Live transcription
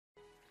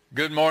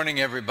Good morning,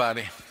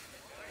 everybody.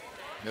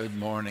 Good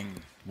morning.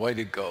 Way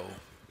to go.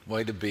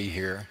 Way to be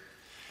here.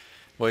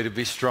 Way to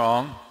be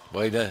strong.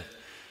 Way to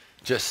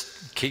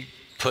just keep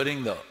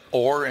putting the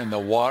oar in the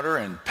water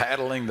and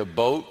paddling the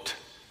boat.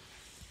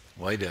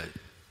 Way to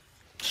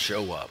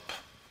show up.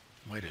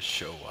 Way to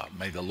show up.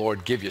 May the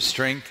Lord give you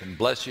strength and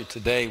bless you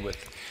today with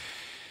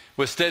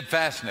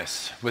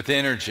steadfastness, with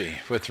energy,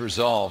 with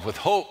resolve, with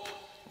hope,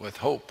 with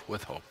hope,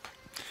 with hope.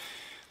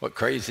 What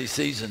crazy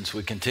seasons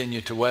we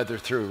continue to weather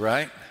through,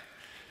 right?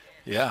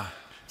 Yeah.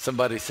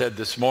 Somebody said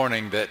this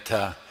morning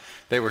that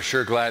they were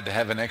sure glad to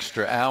have an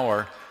extra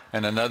hour,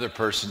 and another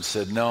person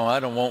said, no, I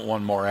don't want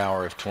one more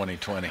hour of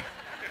 2020.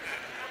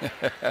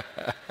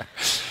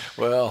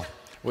 Well,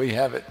 we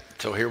have it,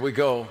 so here we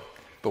go.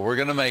 But we're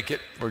going to make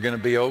it. We're going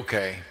to be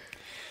okay.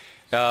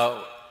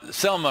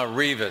 Selma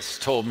Rivas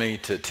told me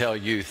to tell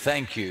you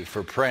thank you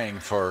for praying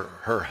for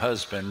her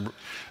husband.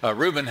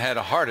 Reuben had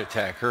a heart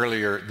attack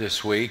earlier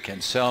this week,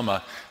 and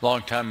Selma,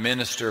 longtime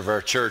minister of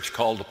our church,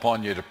 called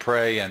upon you to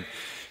pray. And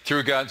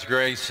through God's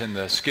grace and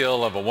the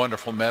skill of a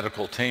wonderful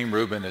medical team,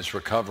 Reuben is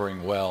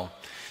recovering well.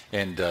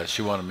 And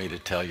she wanted me to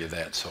tell you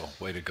that, so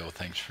way to go.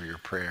 Thanks for your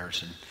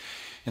prayers.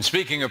 And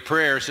speaking of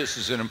prayers, this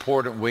is an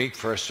important week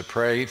for us to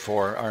pray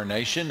for our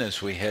nation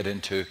as we head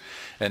into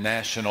a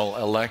national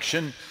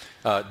election.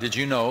 Did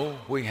you know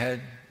we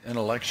had an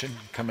election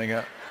coming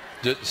up?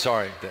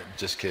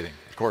 Just kidding.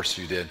 Of course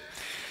you did.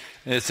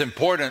 It's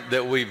important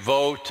that we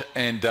vote,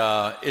 and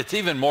it's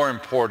even more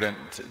important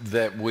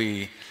that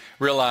we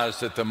realize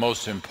that the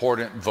most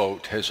important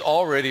vote has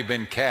already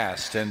been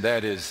cast, and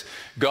that is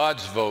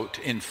God's vote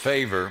in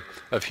favor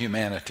of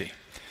humanity,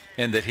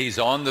 and that he's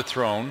on the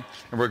throne,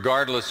 and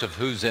regardless of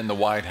who's in the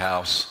White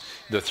House,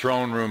 the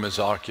throne room is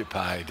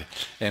occupied,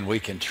 and we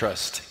can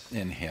trust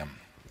in him.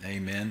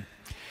 Amen.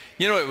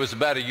 You know, it was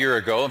about a year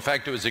ago, in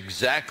fact, it was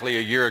exactly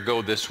a year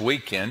ago this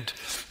weekend,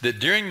 that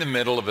during the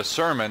middle of a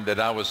sermon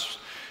that I was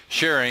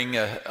sharing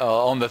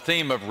on the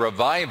theme of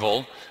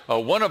revival,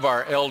 one of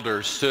our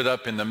elders stood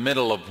up in the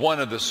middle of one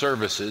of the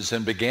services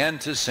and began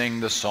to sing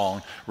the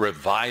song,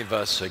 Revive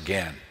Us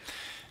Again.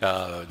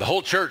 The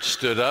whole church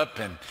stood up,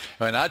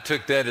 and I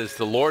took that as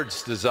the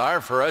Lord's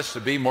desire for us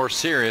to be more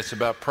serious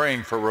about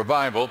praying for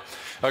revival.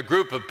 A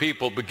group of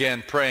people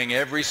began praying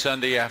every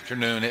Sunday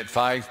afternoon at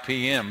 5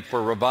 p.m.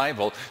 for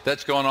revival.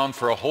 That's gone on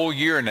for a whole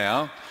year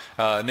now.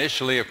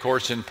 Initially, of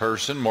course, in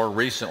person, more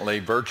recently,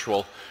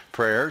 virtual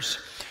prayers.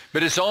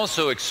 But it's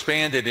also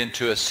expanded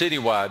into a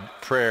citywide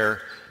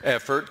prayer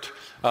effort.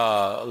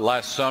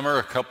 Last summer,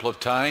 a couple of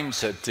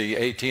times at the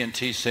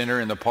AT&T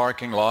Center in the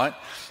parking lot.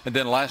 And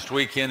then last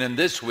weekend and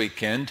this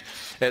weekend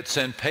at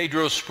San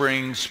Pedro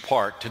Springs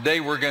Park. Today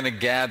we're going to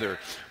gather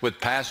with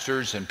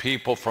pastors and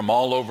people from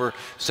all over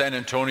San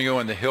Antonio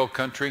and the Hill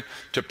Country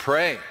to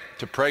pray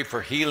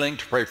for healing,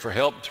 to pray for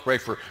help, to pray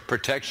for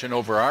protection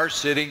over our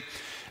city,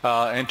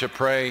 and to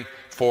pray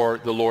for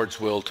the Lord's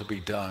will to be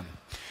done.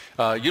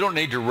 You don't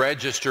need to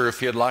register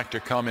if you'd like to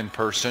come in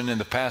person. In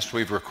the past,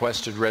 we've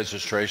requested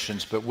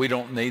registrations, but we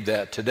don't need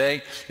that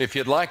today. If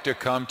you'd like to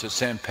come to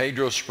San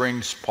Pedro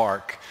Springs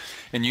Park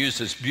and use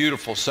this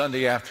beautiful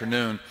Sunday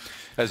afternoon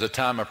as a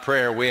time of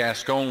prayer, we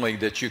ask only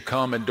that you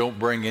come and don't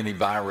bring any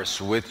virus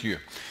with you.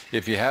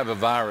 If you have a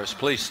virus,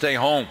 please stay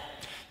home.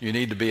 You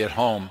need to be at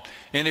home.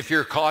 And if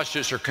you're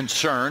cautious or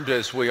concerned,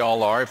 as we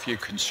all are, if you're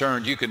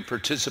concerned, you can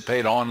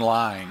participate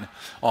online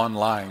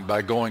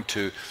by going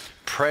to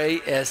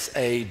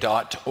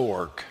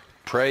praysa.org,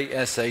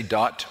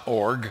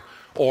 praysa.org,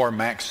 or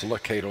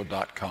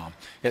maxlucado.com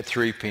at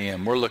 3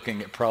 p.m. We're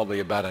looking at probably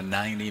about a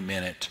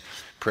 90-minute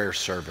prayer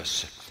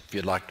service if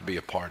you'd like to be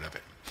a part of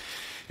it.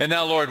 And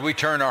now, Lord, we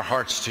turn our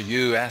hearts to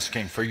you,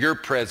 asking for your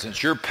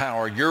presence, your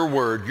power, your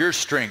word, your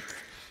strength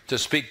to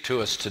speak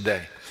to us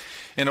today.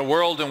 In a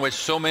world in which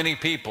so many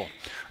people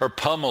are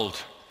pummeled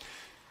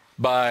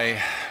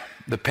by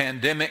the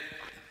pandemic,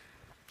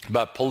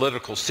 by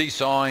political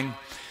seesawing,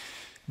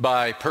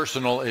 by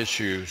personal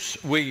issues,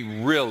 we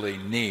really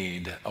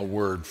need a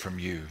word from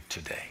you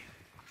today.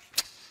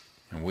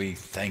 And we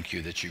thank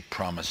you that you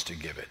promised to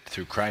give it.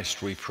 Through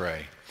Christ we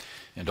pray.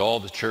 And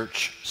all the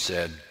church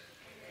said,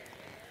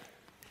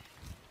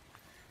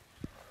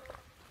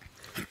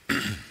 in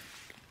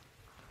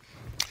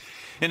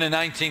a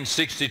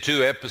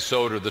 1962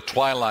 episode of The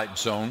Twilight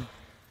Zone,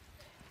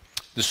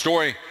 the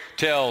story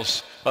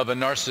tells of a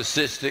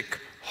narcissistic,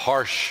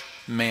 harsh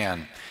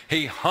man.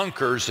 He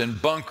hunkers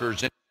and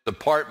bunkers in his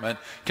apartment,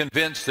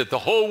 convinced that the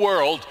whole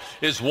world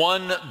is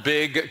one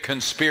big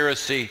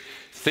conspiracy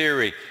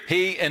theory.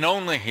 He and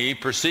only he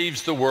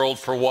perceives the world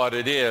for what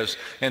it is,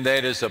 and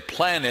that is a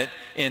planet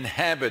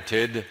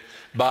inhabited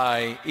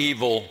by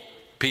evil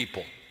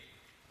people.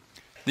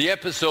 The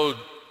episode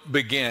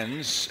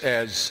begins,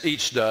 as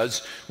each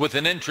does, with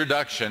an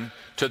introduction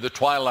to the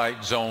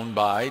Twilight Zone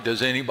by,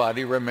 does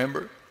anybody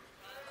remember?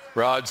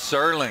 Rod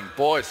Serling.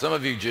 Boy, some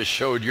of you just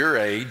showed your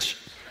age.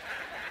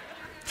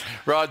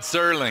 Rod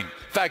Serling.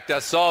 In fact, I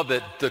saw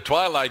that the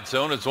Twilight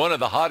Zone is one of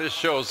the hottest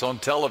shows on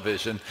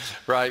television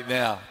right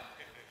now.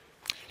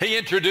 He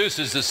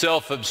introduces the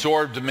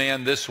self-absorbed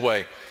man this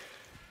way.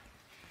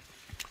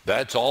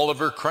 That's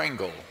Oliver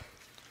Kringle,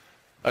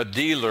 a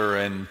dealer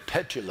in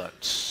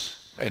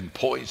petulance and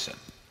poison.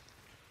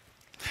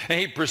 And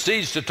he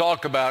proceeds to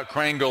talk about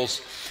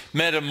Kringle's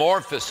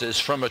metamorphosis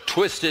from a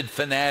twisted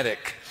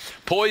fanatic,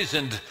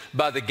 poisoned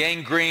by the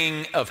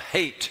gangrene of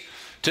hate,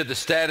 to the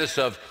status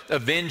of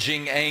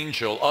avenging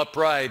angel,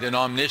 upright and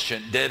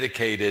omniscient,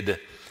 dedicated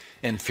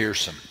and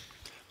fearsome.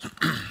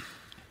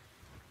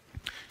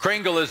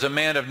 Kringle is a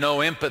man of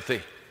no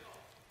empathy.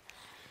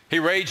 He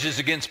rages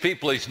against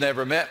people he's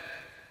never met.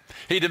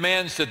 He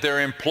demands that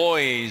their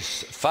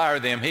employees fire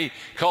them. He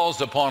calls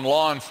upon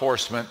law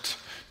enforcement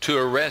to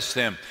arrest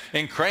them.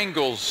 In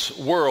Kringle's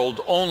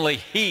world, only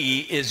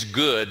he is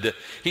good.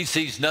 He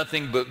sees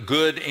nothing but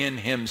good in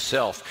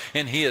himself.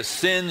 And he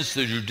ascends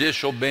the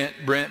judicial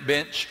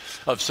bench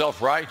of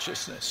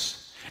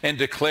self-righteousness and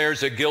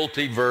declares a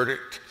guilty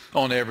verdict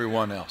on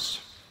everyone else.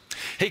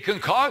 He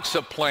concocts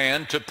a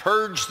plan to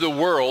purge the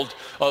world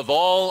of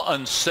all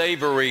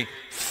unsavory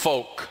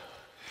folk.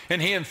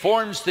 And he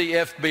informs the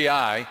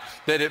FBI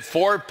that at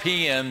 4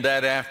 p.m.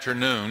 that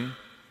afternoon,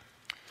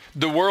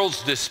 the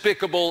world's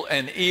despicable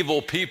and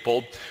evil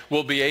people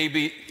will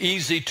be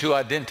easy to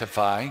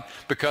identify,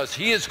 because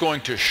he is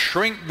going to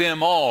shrink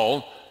them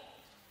all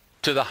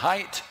to the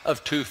height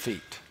of 2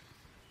 feet.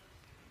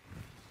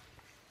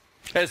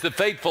 As the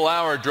fateful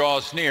hour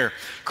draws near,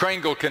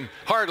 Kringle can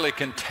hardly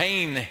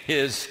contain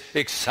his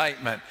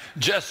excitement.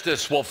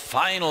 Justice will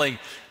finally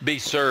be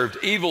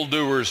served.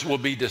 Evildoers will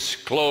be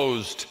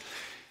disclosed.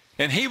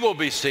 And he will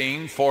be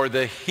seen for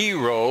the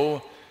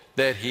hero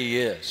that he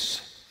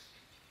is.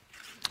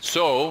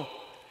 So,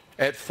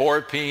 at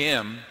 4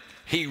 p.m.,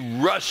 he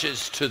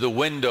rushes to the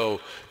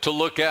window to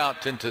look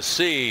out and to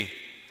see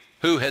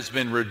who has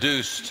been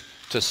reduced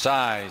to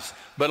size.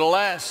 But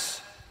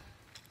alas,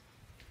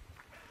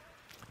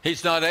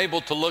 he's not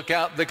able to look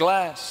out the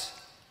glass.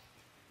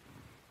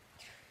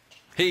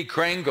 He,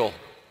 Kringle,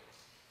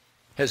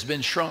 has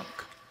been shrunk.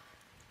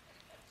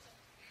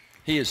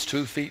 He is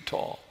 2 feet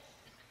tall.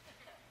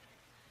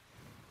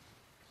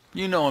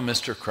 You know him,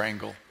 Mr.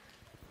 Kringle.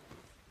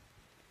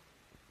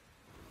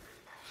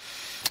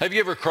 Have you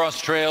ever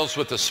crossed trails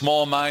with a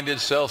small-minded,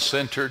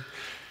 self-centered,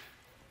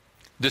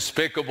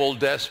 despicable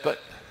despot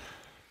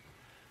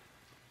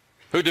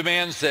who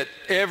demands that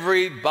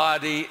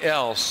everybody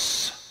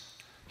else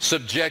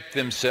subject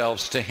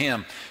themselves to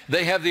him?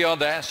 They have the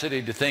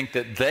audacity to think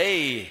that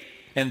they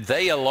and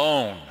they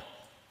alone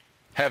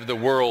have the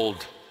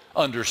world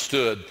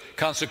understood.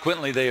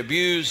 Consequently, they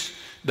abuse,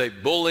 they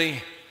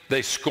bully,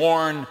 they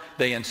scorn,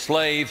 they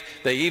enslave,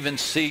 they even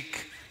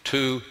seek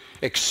to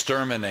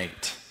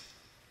exterminate.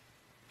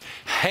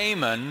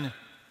 Haman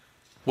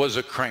was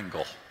a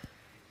Kringle.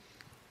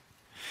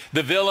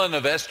 The villain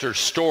of Esther's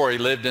story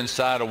lived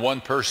inside a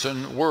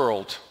one-person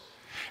world.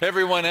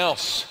 Everyone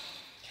else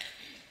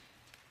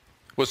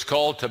was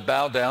called to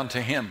bow down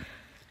to him.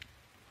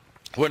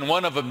 When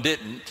one of them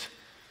didn't,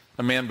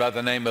 a man by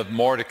the name of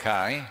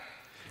Mordecai,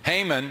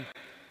 Haman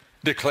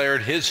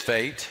declared his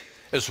fate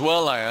as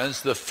well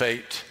as the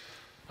fate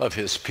of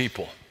his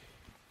people.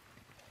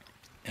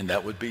 And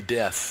that would be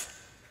death.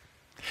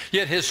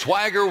 Yet his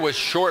swagger was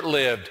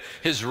short-lived.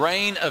 His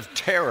reign of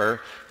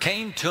terror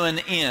came to an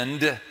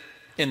end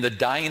in the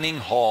dining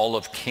hall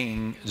of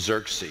King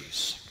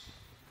Xerxes.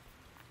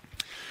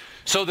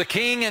 So the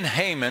king and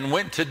Haman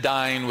went to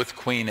dine with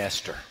Queen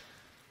Esther.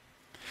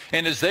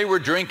 And as they were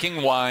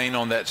drinking wine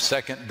on that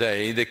second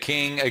day, the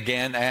king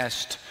again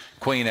asked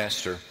Queen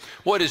Esther,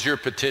 "What is your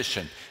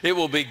petition? It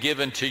will be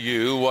given to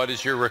you. What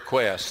is your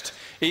request?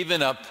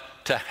 Even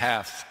up to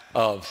half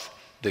of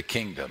the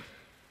kingdom."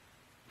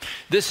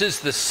 This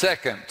is the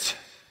second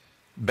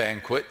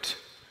banquet,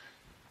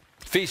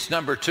 feast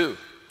number 2.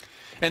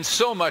 And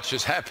so much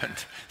has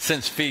happened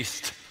since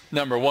feast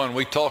number 1.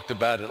 We talked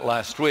about it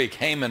last week.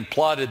 Haman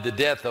plotted the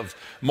death of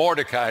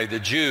Mordecai, the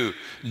Jew.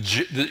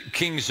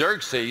 King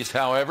Xerxes,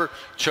 however,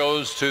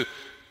 chose to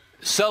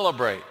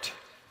celebrate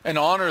and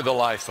honor the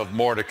life of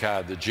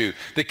Mordecai, the Jew.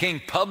 The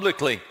king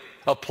publicly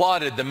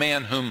applauded the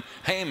man whom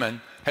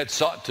Haman had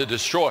sought to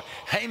destroy.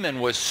 Haman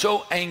was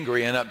so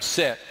angry and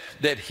upset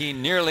that he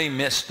nearly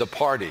missed the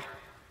party.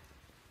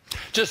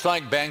 Just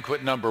like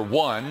banquet number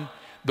 1,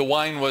 the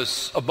wine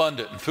was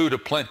abundant and food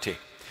aplenty.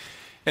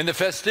 And the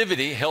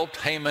festivity helped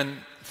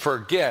Haman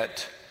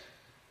forget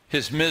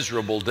his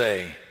miserable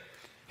day.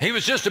 He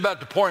was just about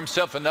to pour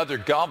himself another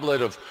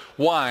goblet of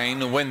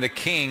wine when the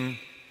king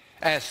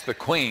asked the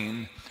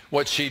queen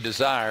what she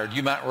desired.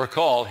 You might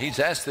recall he's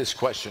asked this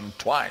question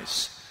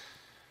twice.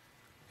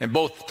 And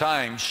both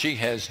times she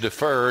has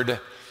deferred,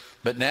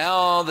 but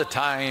now the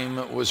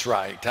time was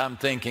right. I'm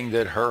thinking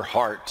that her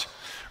heart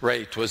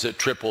rate was at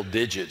triple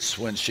digits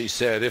when she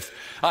said, "If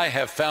I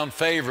have found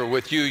favor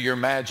with you, your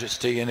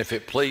majesty, and if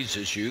it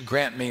pleases you,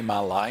 grant me my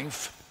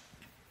life.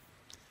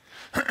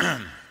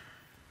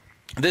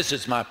 This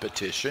is my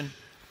petition,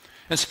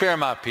 and spare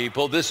my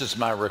people. This is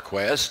my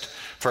request,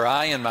 for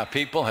I and my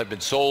people have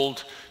been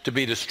sold to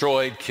be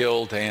destroyed,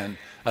 killed, and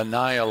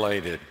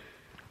annihilated."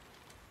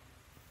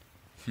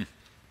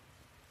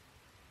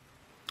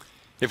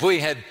 If we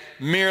had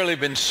merely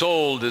been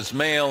sold as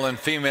male and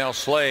female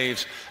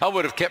slaves, I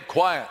would have kept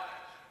quiet,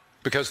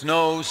 because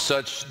no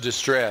such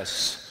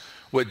distress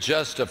would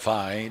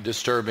justify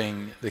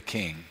disturbing the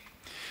king.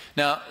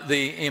 Now,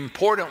 the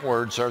important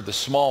words are the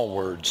small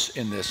words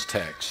in this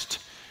text.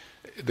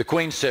 The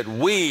queen said,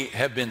 "We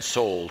have been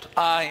sold,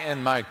 I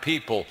and my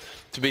people,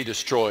 to be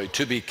destroyed,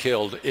 to be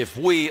killed, if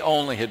we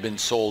only had been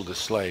sold as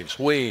slaves."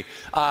 We,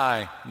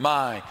 I,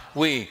 my,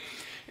 we.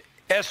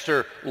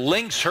 Esther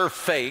links her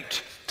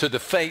fate to the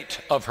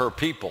fate of her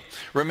people.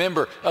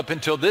 Remember, up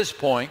until this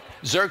point,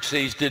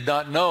 Xerxes did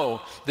not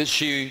know that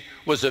she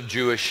was of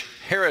Jewish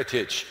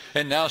heritage.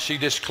 And now she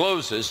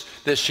discloses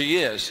that she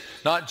is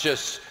not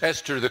just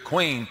Esther the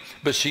queen,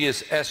 but she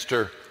is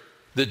Esther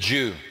the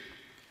Jew.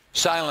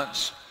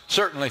 Silence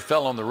certainly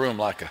fell on the room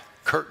like a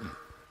curtain.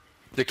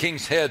 The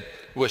king's head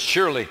was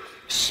surely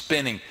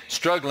spinning,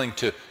 struggling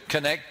to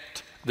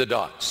connect the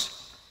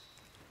dots.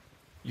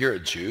 You're a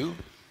Jew?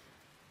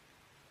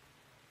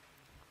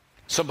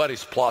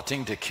 Somebody's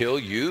plotting to kill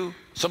you?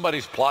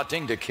 Somebody's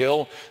plotting to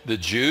kill the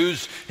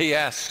Jews? He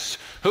asks,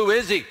 who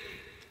is he?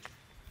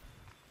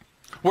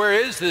 Where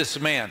is this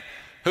man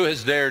who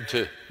has dared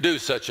to do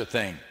such a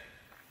thing?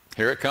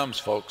 Here it comes,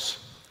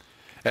 folks.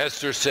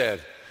 Esther said,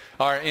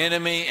 our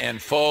enemy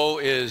and foe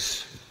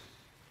is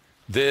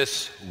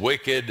this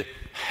wicked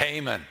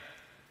Haman.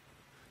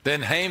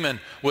 Then Haman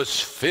was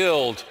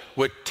filled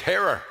with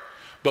terror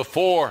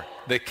before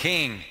the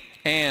king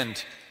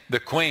and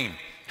the queen.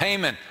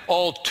 Haman,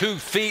 all 2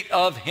 feet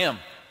of him,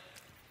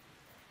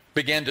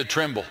 began to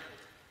tremble.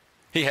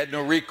 He had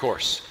no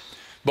recourse.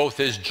 Both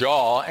his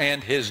jaw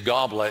and his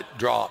goblet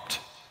dropped.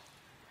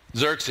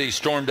 Xerxes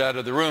stormed out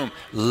of the room,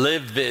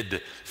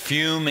 livid,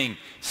 fuming,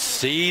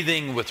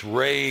 seething with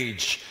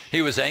rage.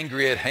 He was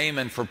angry at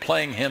Haman for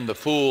playing him the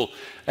fool,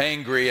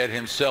 angry at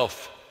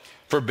himself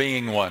for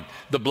being one.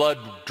 The blood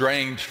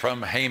drained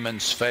from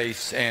Haman's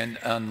face, and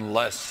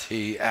unless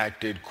he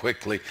acted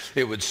quickly,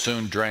 it would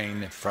soon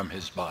drain from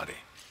his body.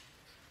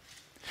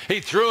 He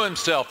threw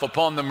himself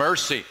upon the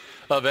mercy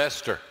of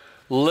Esther,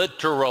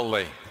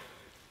 literally.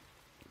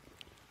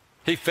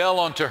 He fell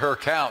onto her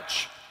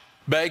couch,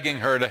 begging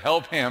her to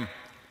help him.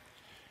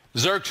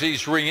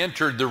 Xerxes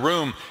re-entered the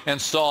room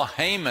and saw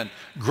Haman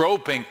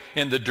groping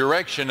in the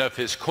direction of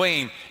his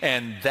queen,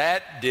 and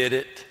that did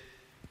it.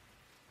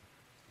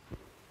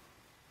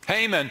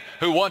 Haman,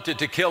 who wanted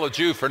to kill a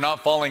Jew for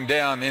not falling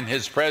down in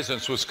his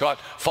presence, was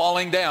caught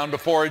falling down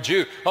before a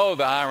Jew. Oh,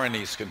 the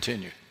ironies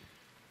continue.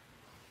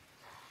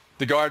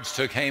 The guards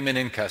took Haman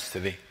in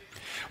custody.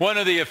 One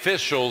of the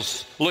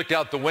officials looked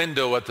out the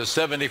window at the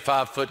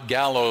 75-foot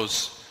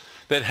gallows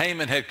that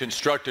Haman had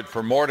constructed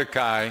for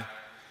Mordecai,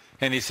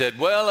 and he said,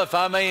 well, if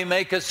I may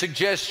make a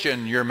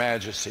suggestion, Your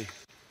Majesty.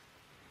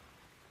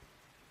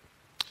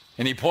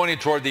 And he pointed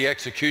toward the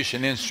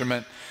execution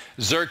instrument.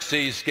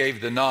 Xerxes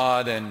gave the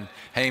nod, and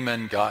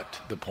Haman got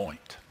the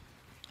point.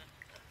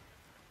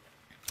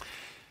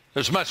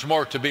 There's much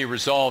more to be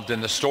resolved in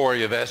the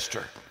story of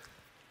Esther,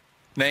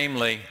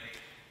 namely,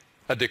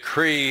 a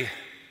decree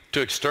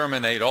to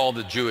exterminate all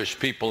the Jewish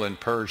people in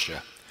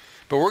Persia.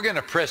 But we're going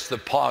to press the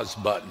pause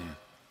button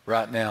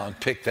right now and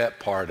pick that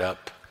part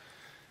up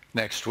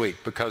next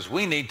week, because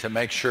we need to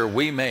make sure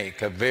we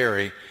make a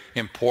very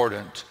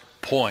important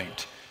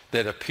point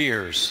that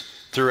appears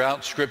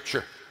throughout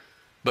Scripture,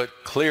 but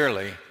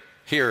clearly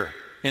here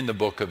in the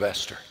book of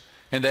Esther.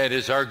 And that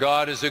is, our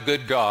God is a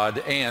good God,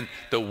 and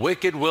the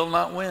wicked will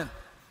not win.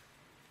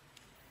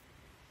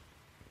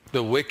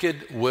 The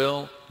wicked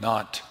will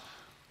not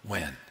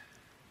win.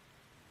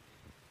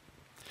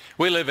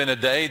 We live in a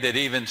day that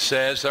even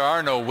says there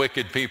are no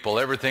wicked people.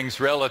 Everything's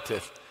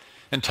relative.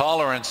 And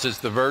tolerance is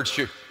the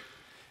virtue.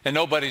 And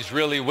nobody's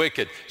really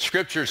wicked.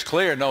 Scripture's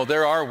clear. No,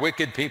 there are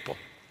wicked people.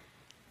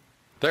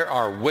 There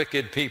are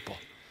wicked people.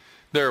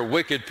 There are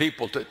wicked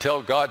people to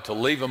tell God to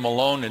leave them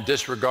alone and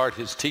disregard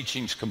his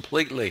teachings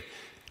completely.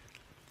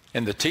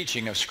 And the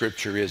teaching of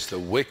Scripture is the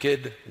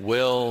wicked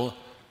will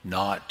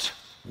not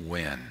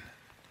win.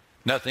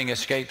 Nothing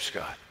escapes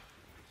God.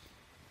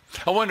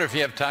 I wonder if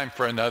you have time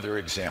for another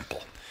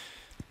example.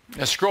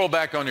 Now scroll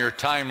back on your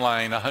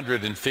timeline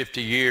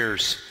 150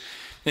 years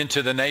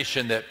into the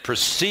nation that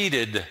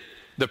preceded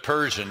the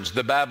Persians,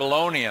 the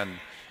Babylonian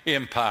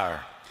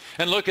Empire.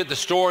 And look at the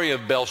story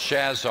of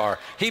Belshazzar.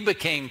 He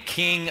became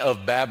king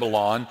of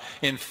Babylon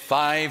in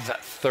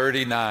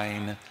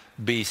 539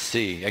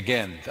 BC.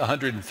 Again,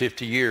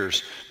 150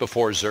 years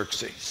before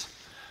Xerxes.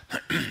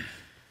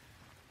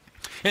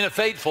 In a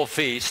fateful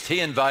feast, he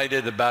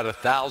invited about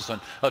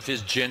 1,000 of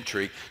his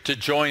gentry to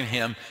join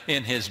him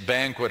in his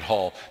banquet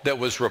hall that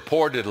was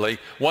reportedly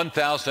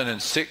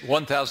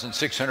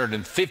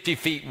 1,650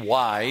 feet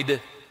wide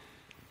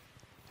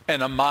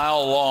and a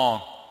mile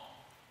long.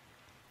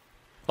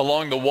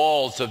 Along the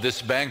walls of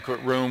this banquet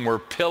room were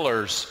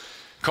pillars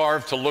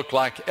carved to look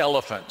like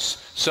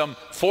elephants, some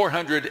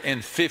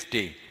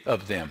 450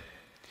 of them.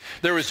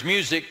 There was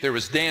music, there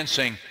was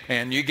dancing,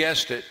 and you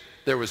guessed it,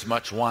 there was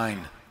much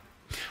wine.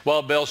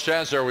 While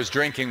Belshazzar was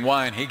drinking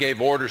wine, he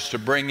gave orders to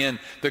bring in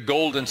the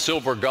gold and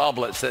silver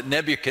goblets that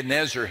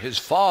Nebuchadnezzar, his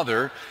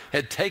father,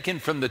 had taken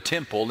from the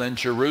temple in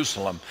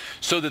Jerusalem,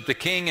 so that the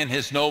king and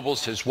his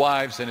nobles, his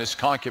wives, and his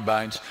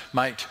concubines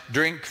might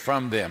drink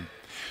from them.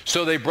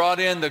 So they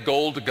brought in the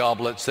gold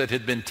goblets that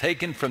had been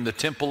taken from the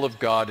temple of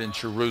God in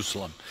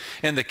Jerusalem.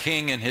 And the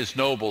king and his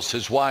nobles,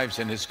 his wives,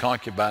 and his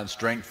concubines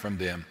drank from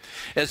them.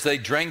 As they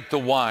drank the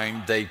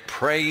wine, they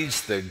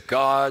praised the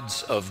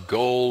gods of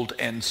gold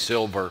and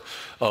silver,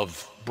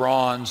 of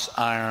bronze,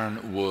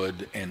 iron,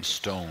 wood, and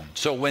stone.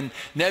 So when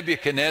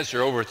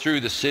Nebuchadnezzar overthrew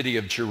the city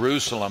of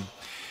Jerusalem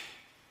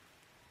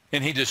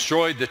and he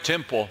destroyed the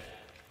temple,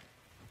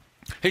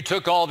 he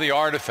took all the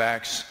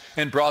artifacts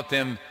and brought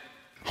them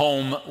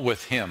home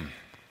with him.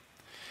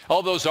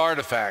 All those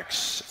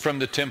artifacts from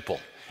the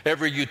temple,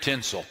 every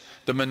utensil,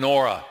 the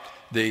menorah,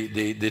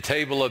 the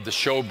table of the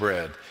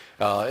showbread,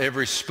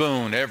 every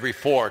spoon, every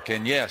fork,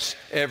 and yes,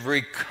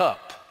 every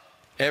cup.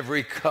 And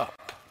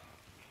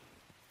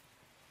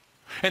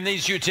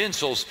these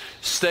utensils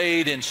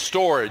stayed in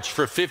storage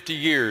for 50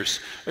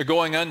 years,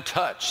 going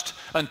untouched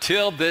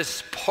until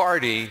this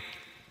party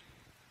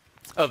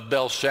of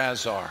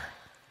Belshazzar.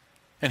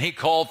 And he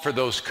called for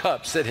those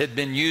cups that had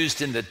been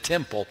used in the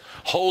temple,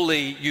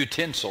 holy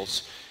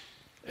utensils,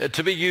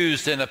 to be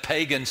used in a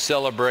pagan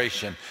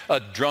celebration,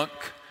 a drunk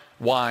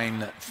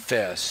wine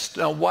fest.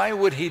 Now, why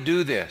would he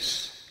do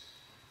this?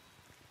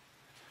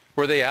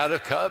 Were they out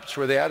of cups?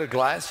 Were they out of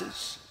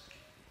glasses?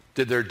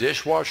 Did their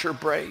dishwasher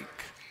break?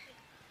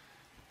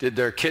 Did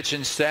their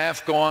kitchen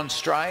staff go on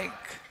strike?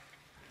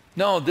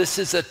 No, this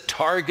is a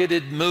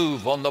targeted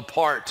move on the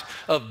part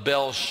of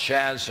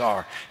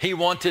Belshazzar. He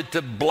wanted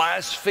to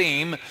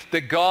blaspheme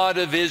the God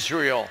of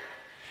Israel.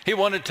 He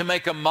wanted to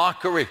make a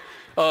mockery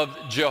of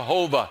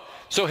Jehovah.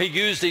 So he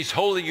used these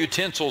holy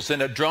utensils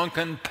in a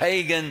drunken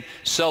pagan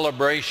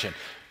celebration.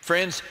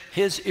 Friends,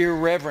 his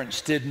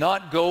irreverence did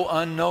not go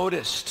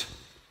unnoticed.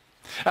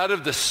 Out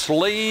of the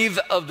sleeve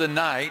of the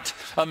night,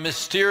 a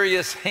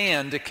mysterious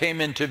hand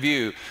came into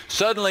view.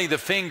 Suddenly the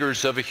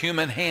fingers of a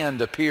human hand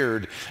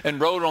appeared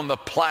and wrote on the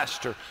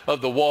plaster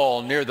of the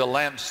wall near the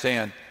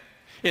lampstand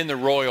in the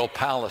royal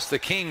palace. The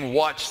king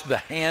watched the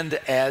hand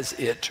as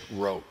it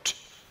wrote.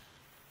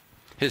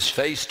 His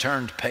face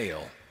turned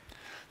pale.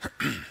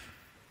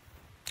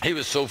 He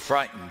was so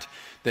frightened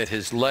that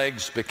his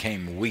legs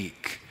became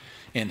weak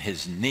and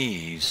his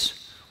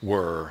knees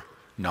were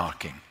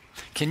knocking.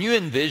 Can you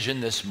envision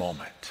this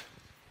moment?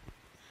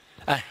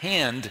 A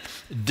hand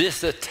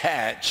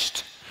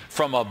disattached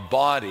from a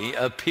body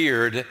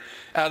appeared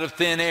out of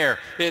thin air.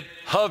 It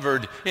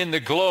hovered in the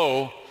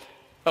glow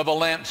of a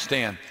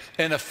lampstand.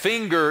 And the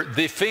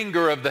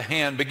finger of the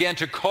hand began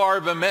to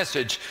carve a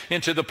message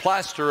into the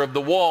plaster of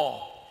the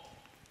wall.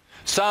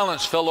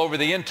 Silence fell over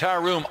the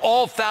entire room.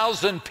 All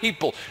 1,000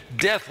 people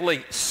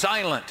deathly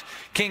silent.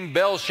 King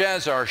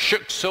Belshazzar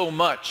shook so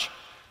much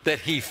that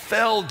he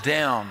fell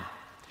down.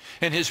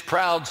 And his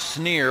proud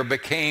sneer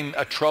became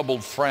a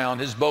troubled frown.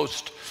 His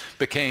boast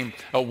became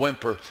a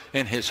whimper,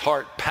 and his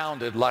heart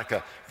pounded like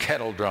a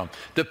kettle drum.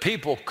 The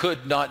people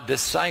could not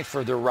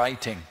decipher the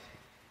writing.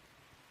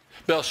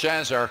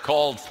 Belshazzar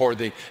called for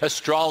the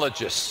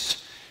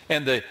astrologists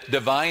and the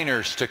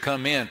diviners to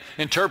come in.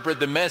 Interpret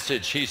the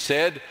message, he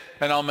said,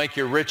 and I'll make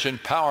you rich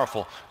and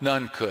powerful.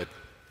 None could.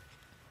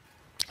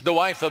 The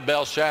wife of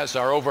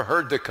Belshazzar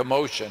overheard the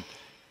commotion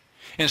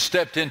and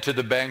stepped into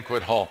the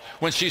banquet hall.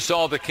 When she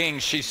saw the king,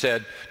 she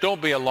said,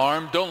 "Don't be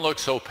alarmed. Don't look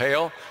so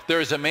pale.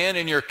 There is a man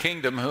in your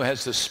kingdom who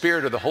has the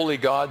spirit of the holy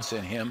gods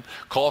in him.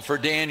 Call for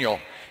Daniel,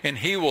 and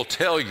he will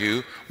tell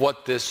you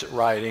what this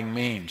writing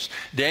means."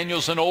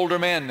 Daniel's an older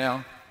man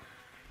now.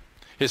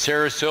 His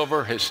hair is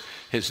silver.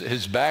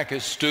 His back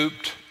is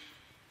stooped.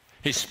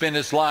 He spent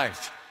his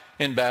life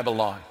in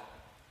Babylon.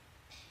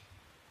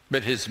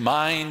 But his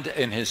mind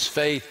and his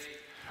faith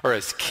are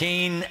as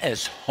keen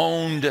as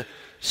honed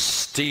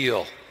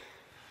steel.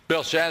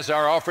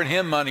 Belshazzar offered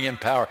him money and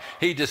power.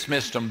 He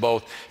dismissed them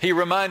both. He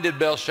reminded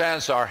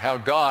Belshazzar how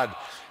God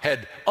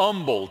had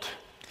humbled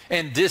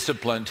and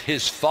disciplined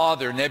his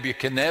father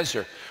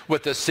Nebuchadnezzar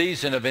with a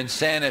season of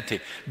insanity.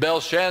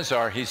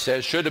 Belshazzar, he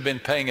says, should have been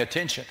paying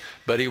attention,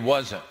 but he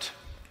wasn't.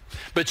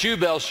 But you,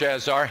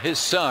 Belshazzar, his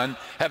son,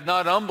 have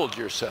not humbled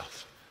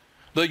yourself,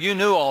 though you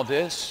knew all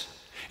this.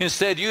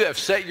 Instead, you have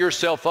set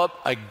yourself up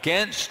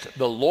against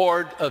the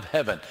Lord of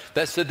heaven.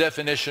 That's the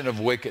definition of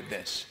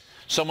wickedness.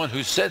 Someone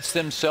who sets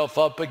themselves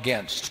up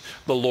against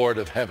the Lord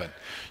of heaven.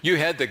 You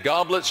had the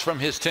goblets from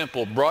his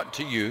temple brought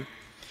to you,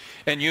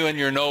 and you and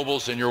your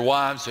nobles and your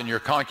wives and your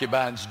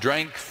concubines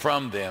drank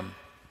from them.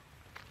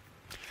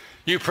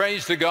 You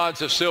praised the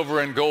gods of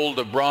silver and gold,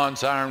 of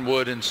bronze, iron,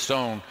 wood, and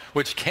stone,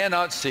 which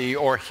cannot see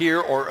or hear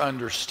or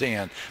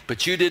understand.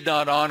 But you did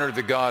not honor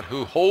the God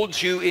who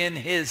holds you in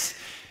his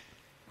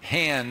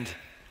hand,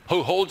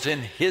 who holds in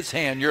his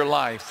hand your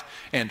life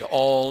and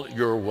all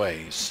your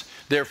ways.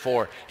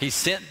 Therefore, he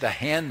sent the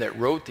hand that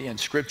wrote the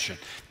inscription.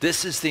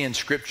 This is the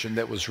inscription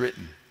that was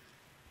written.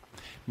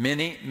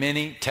 Mene,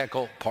 mene,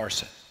 tekel,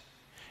 parsin.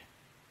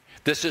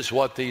 This is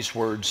what these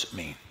words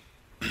mean.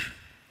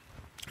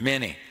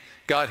 Many.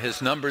 God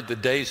has numbered the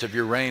days of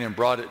your reign and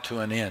brought it to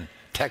an end.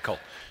 Tekel,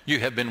 you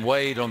have been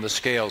weighed on the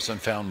scales and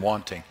found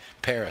wanting.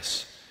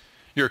 Paris,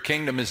 your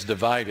kingdom is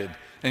divided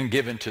and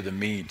given to the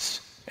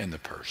Medes and the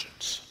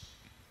Persians.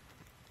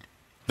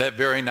 That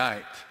very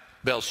night,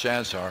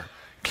 Belshazzar,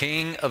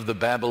 king of the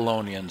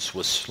Babylonians,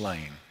 was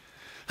slain.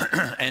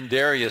 And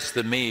Darius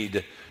the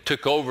Mede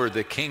took over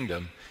the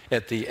kingdom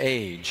at the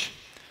age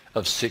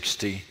of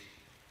 62.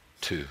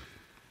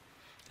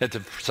 At the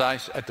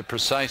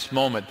precise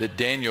moment that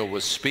Daniel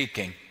was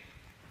speaking,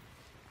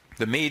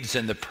 the Medes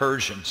and the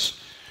Persians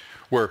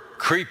were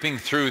creeping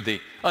through the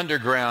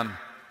underground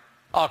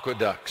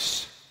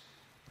aqueducts,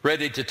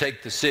 ready to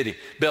take the city.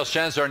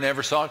 Belshazzar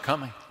never saw it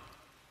coming.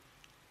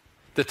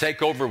 The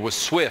takeover was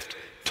swift,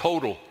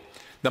 total.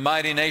 The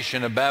mighty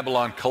nation of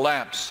Babylon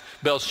collapsed.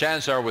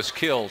 Belshazzar was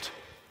killed.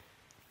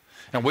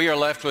 And we are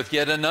left with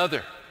yet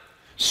another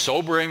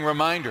sobering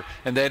reminder,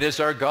 and that is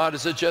our God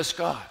is a just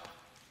God.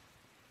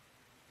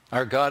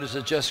 Our God is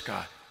a just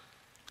God.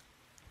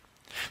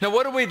 Now,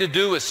 what are we to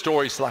do with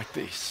stories like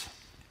these?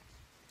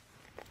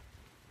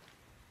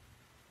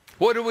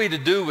 What are we to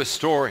do with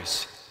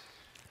stories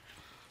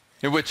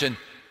in which an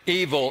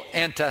evil,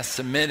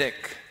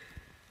 anti-Semitic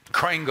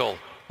Kringle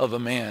of a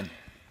man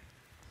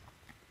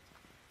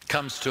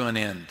comes to an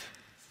end,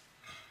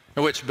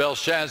 in which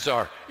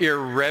Belshazzar,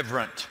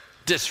 irreverent,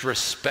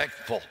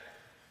 disrespectful,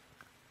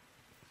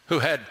 who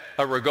had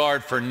a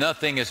regard for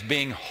nothing as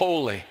being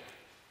holy,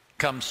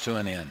 comes to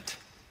an end?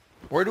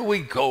 Where do we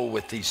go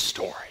with these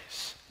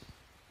stories?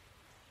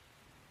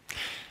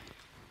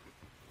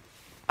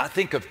 I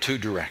think of two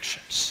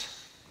directions.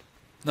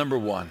 Number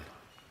one,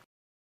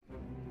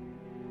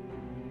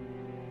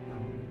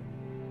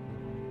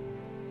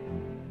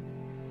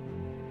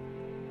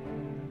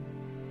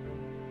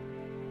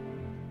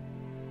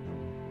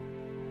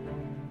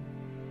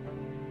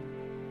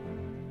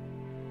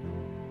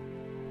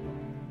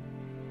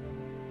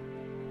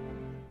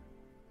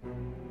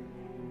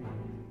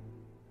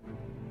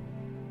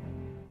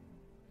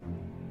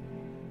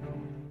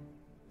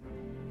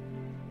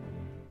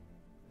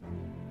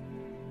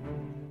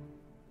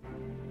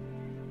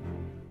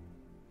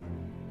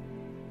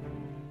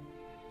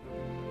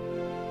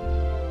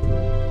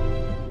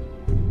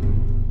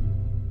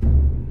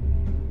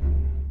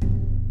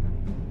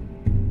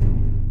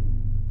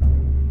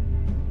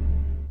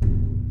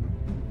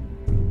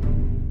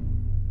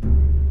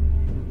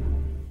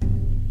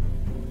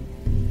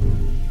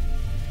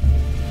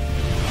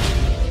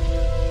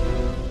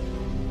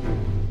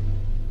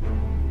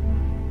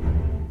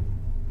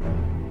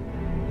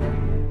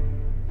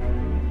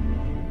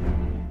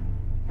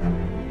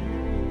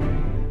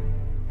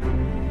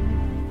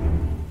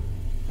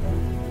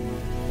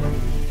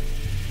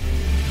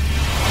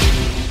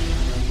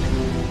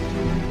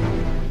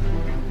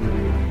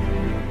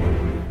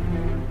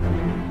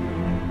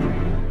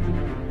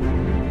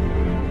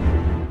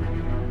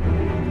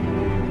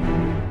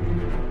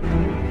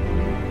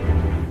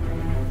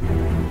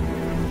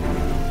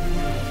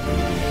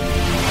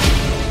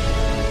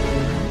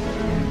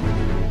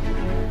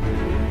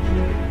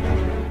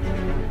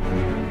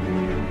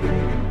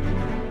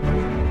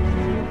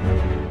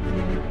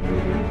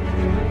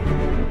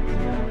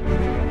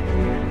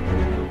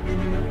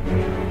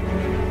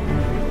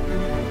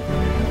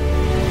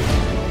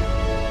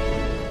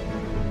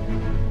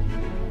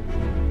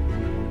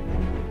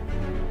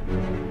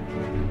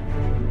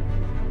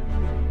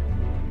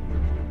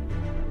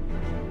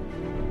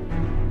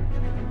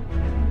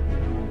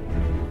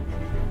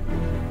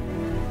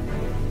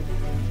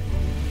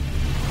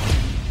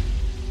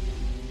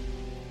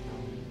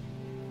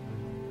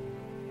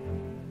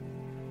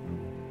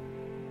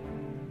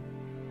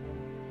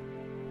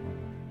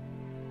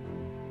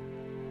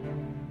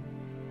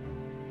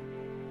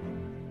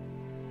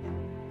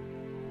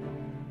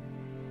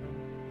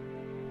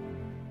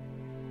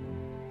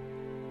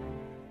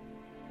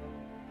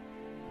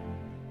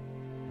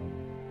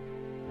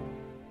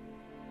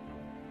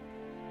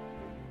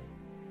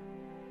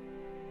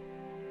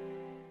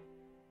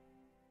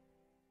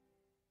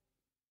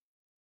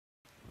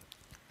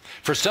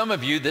 for some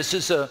of you, this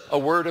is a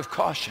word of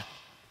caution.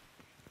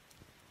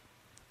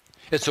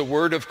 It's a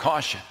word of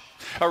caution,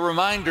 a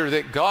reminder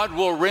that God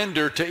will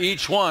render to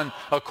each one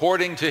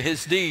according to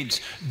his deeds.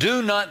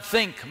 Do not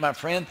think, my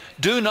friend,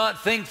 do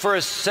not think for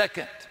a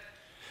second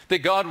that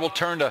God will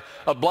turn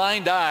a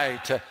blind eye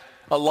to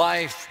a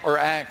life or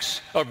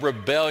acts of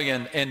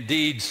rebellion and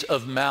deeds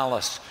of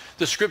malice.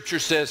 The scripture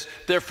says,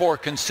 therefore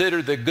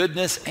consider the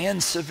goodness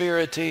and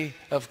severity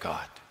of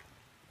God.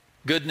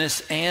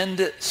 Goodness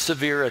and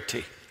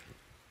severity.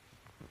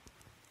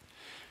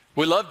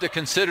 We love to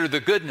consider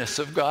the goodness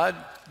of God,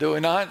 do we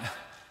not?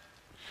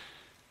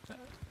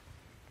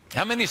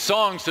 How many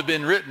songs have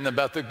been written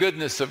about the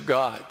goodness of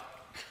God?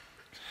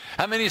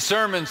 How many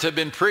sermons have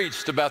been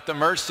preached about the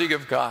mercy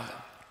of God?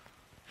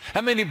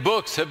 How many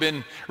books have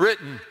been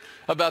written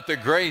about the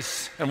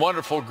grace and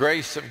wonderful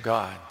grace of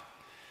God?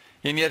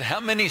 And yet how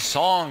many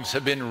songs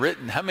have been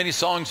written? How many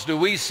songs do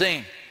we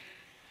sing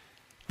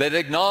that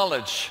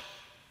acknowledge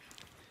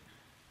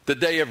the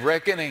day of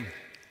reckoning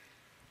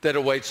that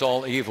awaits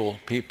all evil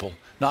people.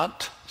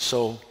 Not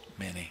so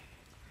many.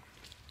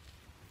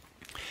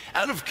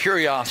 Out of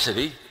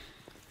curiosity,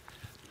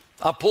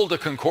 I pulled a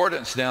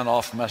concordance down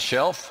off my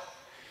shelf,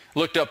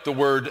 looked up the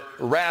word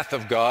wrath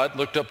of God,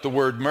 looked up the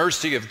word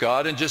mercy of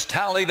God, and just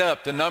tallied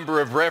up the number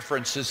of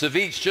references of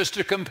each just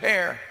to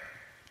compare.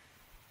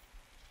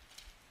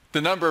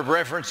 The number of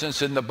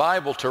references in the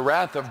Bible to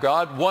wrath of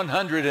God,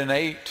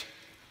 108.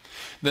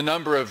 The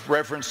number of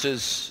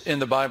references in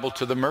the Bible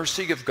to the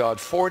mercy of God,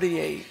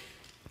 48.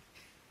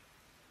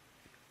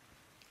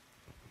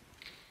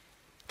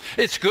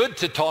 It's good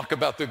to talk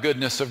about the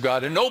goodness of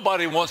God, and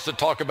nobody wants to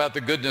talk about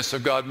the goodness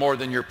of God more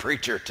than your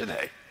preacher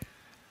today.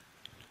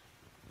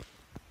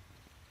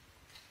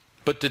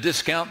 But to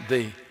discount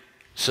the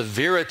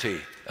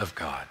severity of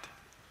God,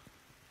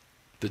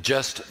 the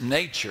just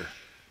nature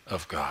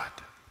of God,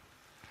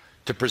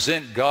 to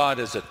present God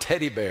as a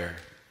teddy bear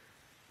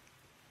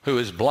who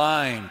is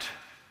blind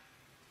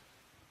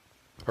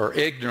or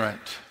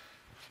ignorant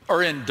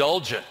or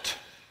indulgent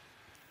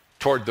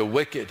toward the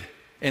wicked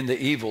and the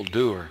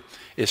evildoer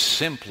is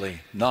simply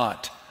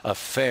not a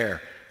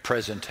fair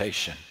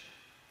presentation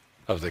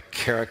of the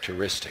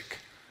characteristic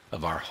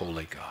of our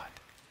holy God.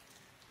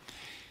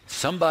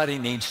 Somebody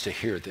needs to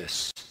hear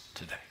this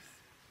today.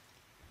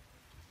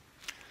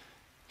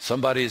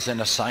 Somebody is in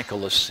a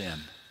cycle of sin.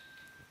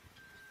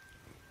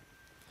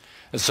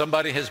 And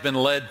somebody has been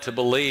led to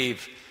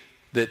believe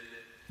that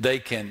they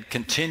can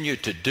continue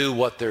to do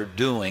what they're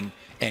doing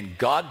and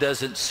God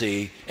doesn't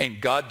see and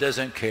God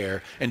doesn't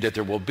care and that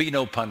there will be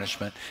no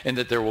punishment and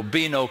that there will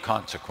be no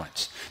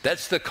consequence.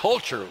 That's the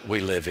culture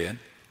we live in.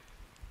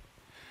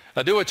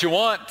 Now do what you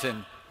want,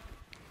 and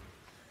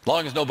as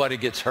long as nobody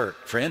gets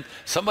hurt, friend,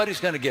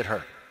 somebody's going to get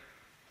hurt.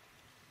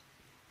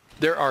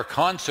 There are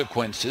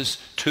consequences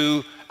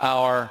to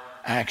our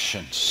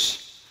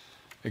actions.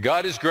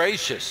 God is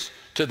gracious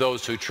to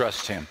those who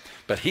trust him,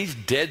 but he's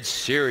dead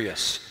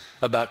serious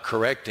about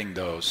correcting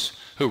those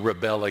who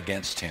rebel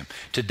against him.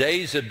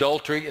 Today's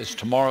adultery is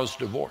tomorrow's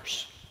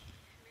divorce.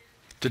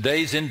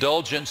 Today's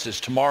indulgence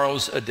is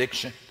tomorrow's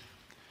addiction.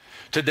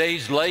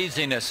 Today's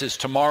laziness is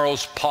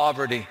tomorrow's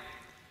poverty.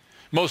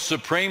 Most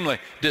supremely,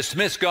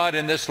 dismiss God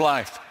in this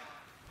life,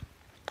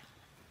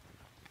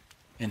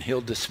 and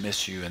he'll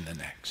dismiss you in the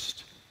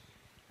next.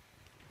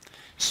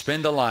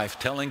 Spend a life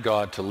telling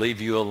God to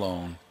leave you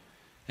alone,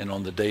 and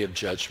on the day of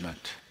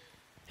judgment,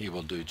 he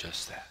will do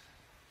just that.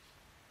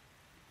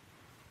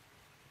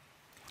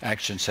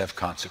 Actions have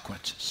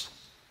consequences.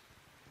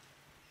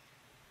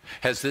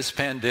 Has this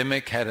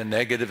pandemic had a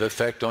negative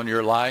effect on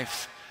your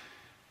life?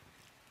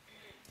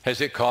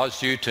 Has it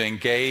caused you to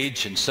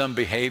engage in some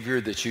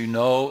behavior that you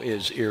know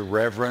is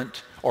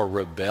irreverent or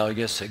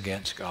rebellious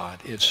against God?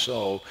 If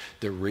so,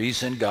 the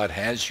reason God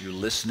has you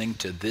listening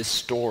to this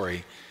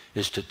story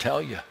is to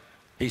tell you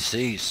he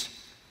sees.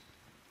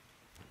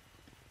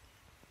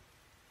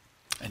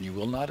 And you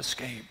will not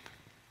escape.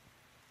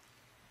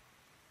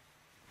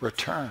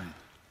 Return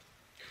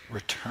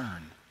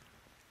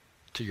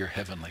to your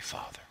heavenly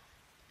Father.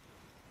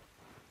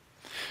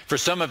 For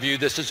some of you,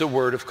 this is a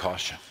word of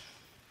caution.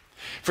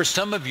 For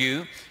some of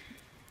you,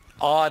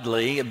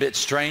 oddly, a bit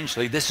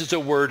strangely, this is a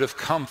word of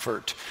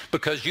comfort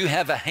because you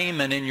have a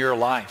Haman in your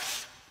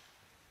life.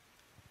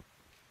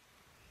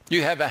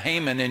 You have a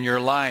Haman in your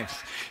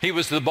life. He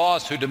was the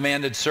boss who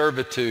demanded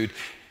servitude.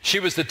 She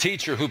was the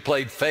teacher who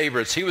played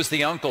favorites. He was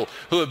the uncle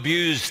who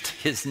abused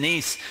his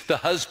niece, the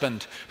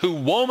husband who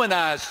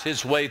womanized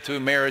his way through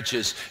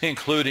marriages,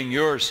 including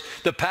yours.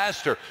 The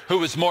pastor who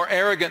was more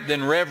arrogant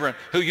than reverent,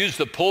 who used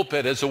the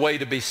pulpit as a way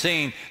to be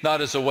seen,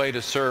 not as a way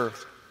to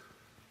serve.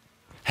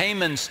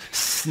 Hamans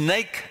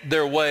snake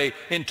their way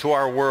into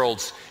our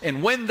worlds.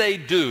 And when they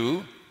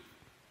do,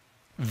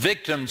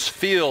 victims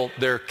feel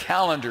their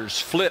calendars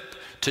flip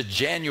to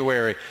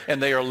January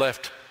and they are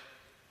left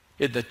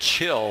in the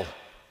chill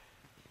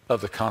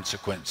of the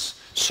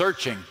consequence,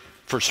 searching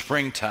for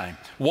springtime,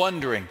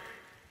 wondering,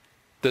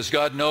 does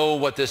God know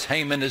what this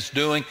Haman is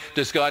doing?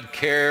 Does God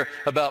care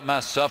about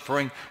my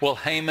suffering? Will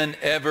Haman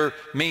ever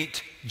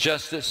meet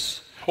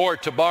justice? Or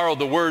to borrow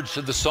the words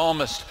of the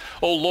psalmist,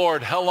 "O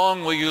Lord, how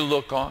long will you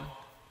look on?"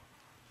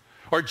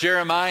 Or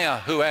Jeremiah,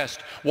 who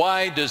asked,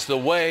 why does the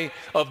way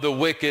of the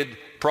wicked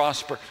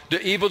prosper? Do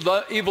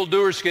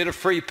evildoers get a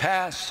free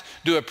pass?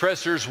 Do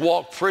oppressors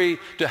walk free?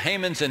 Do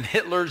Hamans and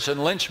Hitlers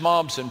and lynch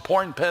mobs and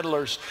porn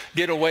peddlers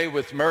get away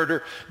with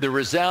murder? The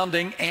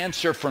resounding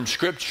answer from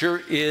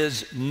Scripture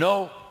is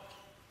no.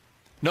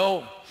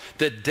 No.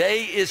 The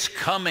day is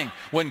coming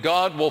when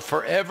God will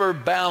forever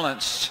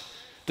balance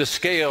the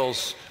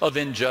scales of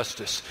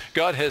injustice.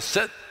 God has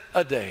set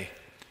a day.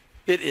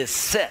 It is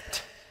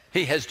set.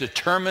 He has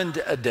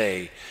determined a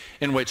day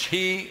in which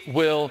he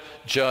will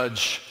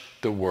judge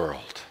the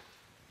world.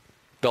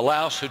 The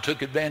louse who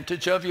took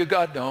advantage of you,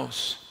 God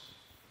knows.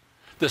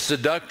 The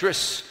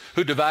seductress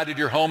who divided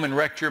your home and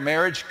wrecked your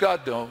marriage,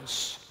 God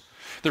knows.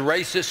 The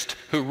racist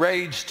who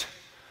raged,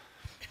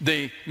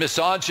 the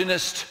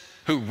misogynist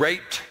who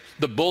raped,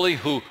 the bully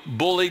who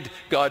bullied,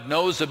 God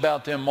knows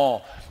about them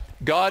all.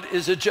 God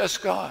is a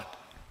just God.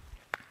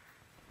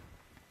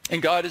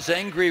 And God is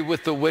angry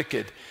with the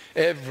wicked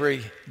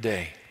every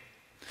day.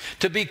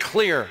 To be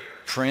clear,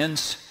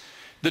 friends,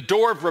 the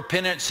door of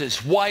repentance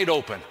is wide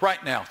open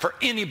right now for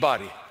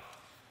anybody,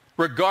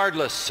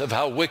 regardless of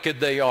how wicked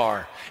they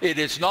are. It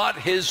is not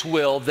his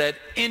will that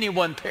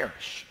anyone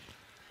perish.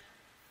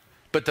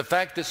 But the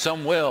fact that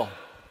some will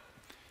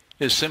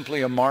is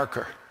simply a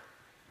marker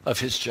of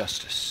his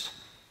justice.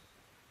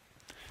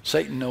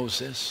 Satan knows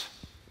this.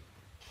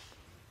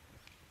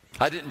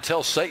 I didn't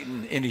tell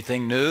Satan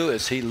anything new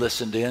as he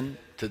listened in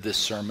to this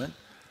sermon.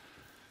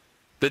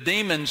 The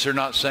demons are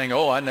not saying,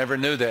 oh, I never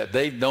knew that.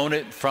 They've known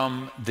it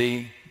from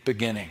the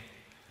beginning.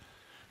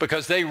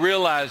 Because they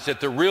realize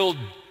that the real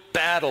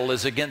battle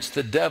is against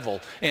the devil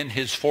and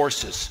his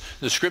forces.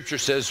 The scripture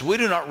says, we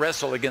do not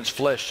wrestle against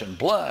flesh and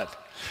blood,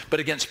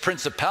 but against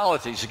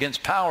principalities,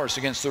 against powers,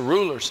 against the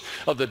rulers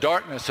of the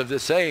darkness of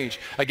this age,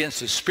 against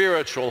the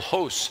spiritual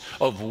hosts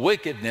of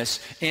wickedness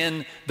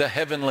in the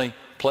heavenly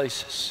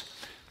places.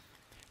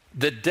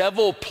 The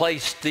devil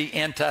placed the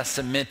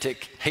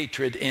anti-Semitic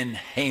hatred in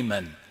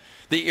Haman,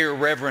 the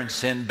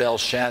irreverence in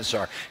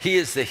Belshazzar. He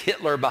is the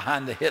Hitler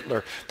behind the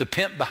Hitler, the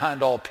pimp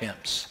behind all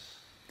pimps,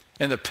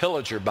 and the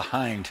pillager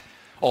behind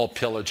all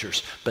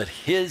pillagers. But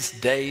his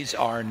days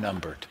are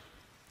numbered.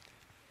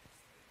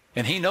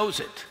 And he knows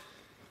it.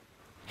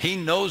 He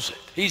knows it.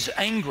 He's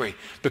angry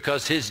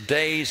because his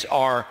days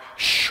are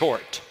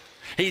short.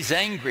 He's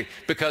angry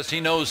because he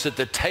knows that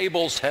the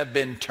tables have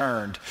been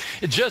turned.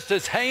 Just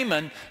as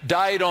Haman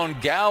died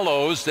on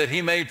gallows that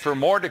he made for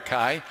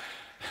Mordecai,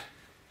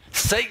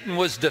 Satan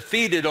was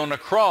defeated on a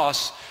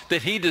cross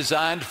that he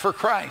designed for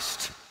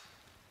Christ.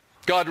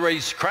 God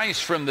raised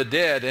Christ from the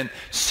dead and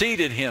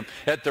seated him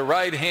at the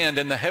right hand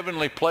in the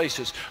heavenly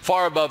places,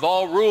 far above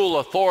all rule,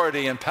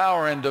 authority, and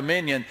power and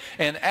dominion.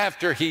 And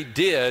after he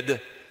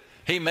did,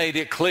 he made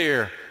it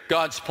clear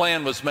God's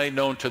plan was made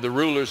known to the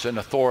rulers and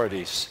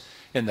authorities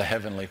in the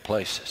heavenly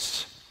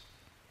places.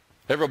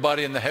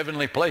 Everybody in the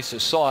heavenly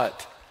places saw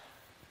it.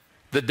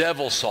 The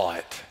devil saw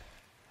it.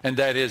 And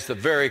that is the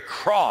very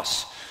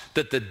cross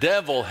that the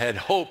devil had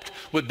hoped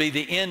would be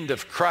the end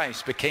of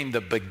Christ became the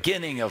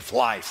beginning of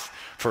life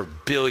for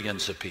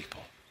billions of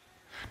people.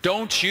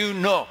 Don't you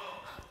know,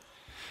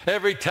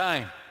 every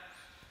time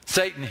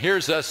Satan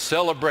hears us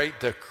celebrate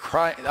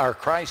our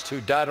Christ who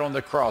died on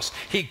the cross,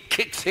 he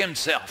kicks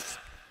himself.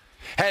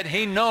 Had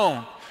he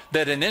known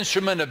that an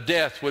instrument of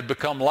death would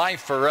become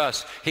life for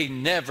us, he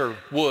never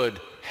would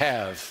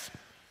have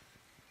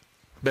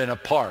been a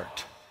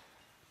part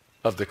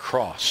of the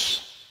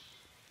cross.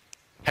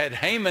 Had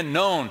Haman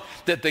known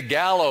that the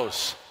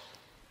gallows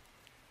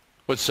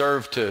would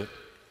serve to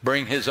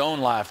bring his own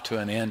life to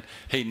an end,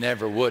 he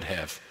never would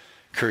have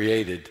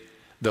created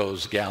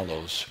those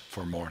gallows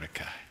for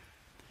Mordecai.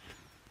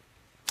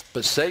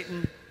 But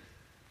Satan,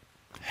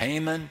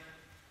 Haman,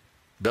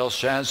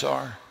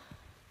 Belshazzar,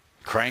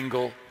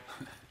 Krangle,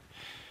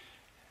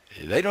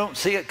 they don't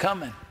see it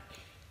coming.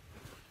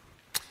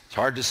 It's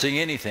hard to see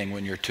anything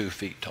when you're 2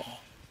 feet tall.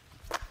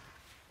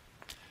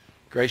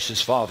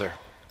 Gracious Father,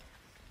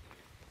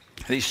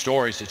 these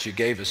stories that you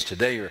gave us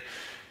today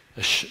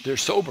they're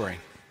sobering.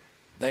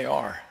 They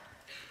are.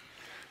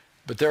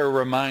 But they're a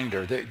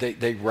reminder.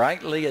 They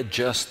rightly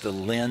adjust the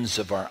lens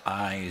of our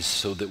eyes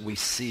so that we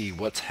see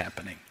what's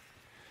happening.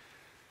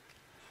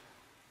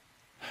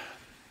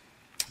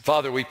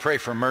 Father, we pray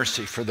for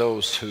mercy for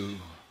those who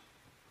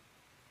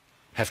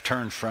have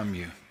turned from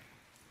you,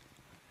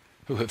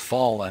 who have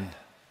fallen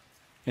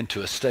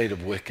into a state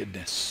of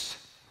wickedness,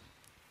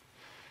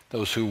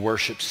 those who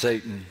worship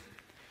Satan,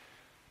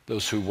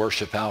 those who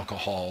worship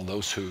alcohol,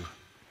 those who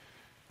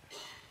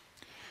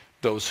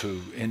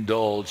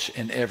indulge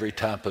in every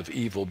type of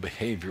evil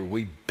behavior.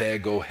 We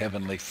beg, O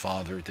Heavenly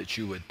Father, that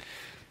you would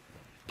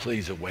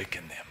please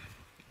awaken them.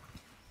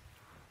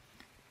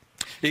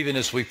 Even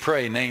as we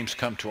pray, names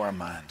come to our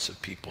minds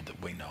of people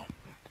that we know.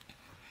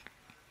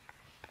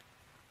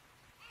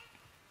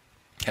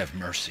 Have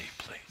mercy,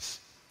 please.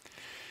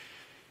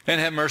 And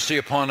have mercy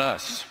upon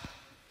us,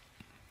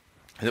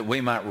 that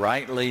we might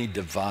rightly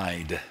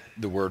divide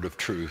the word of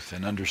truth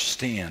and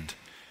understand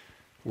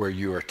where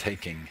you are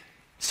taking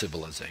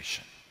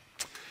civilization.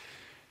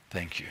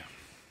 Thank you.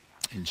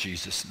 In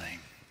Jesus' name.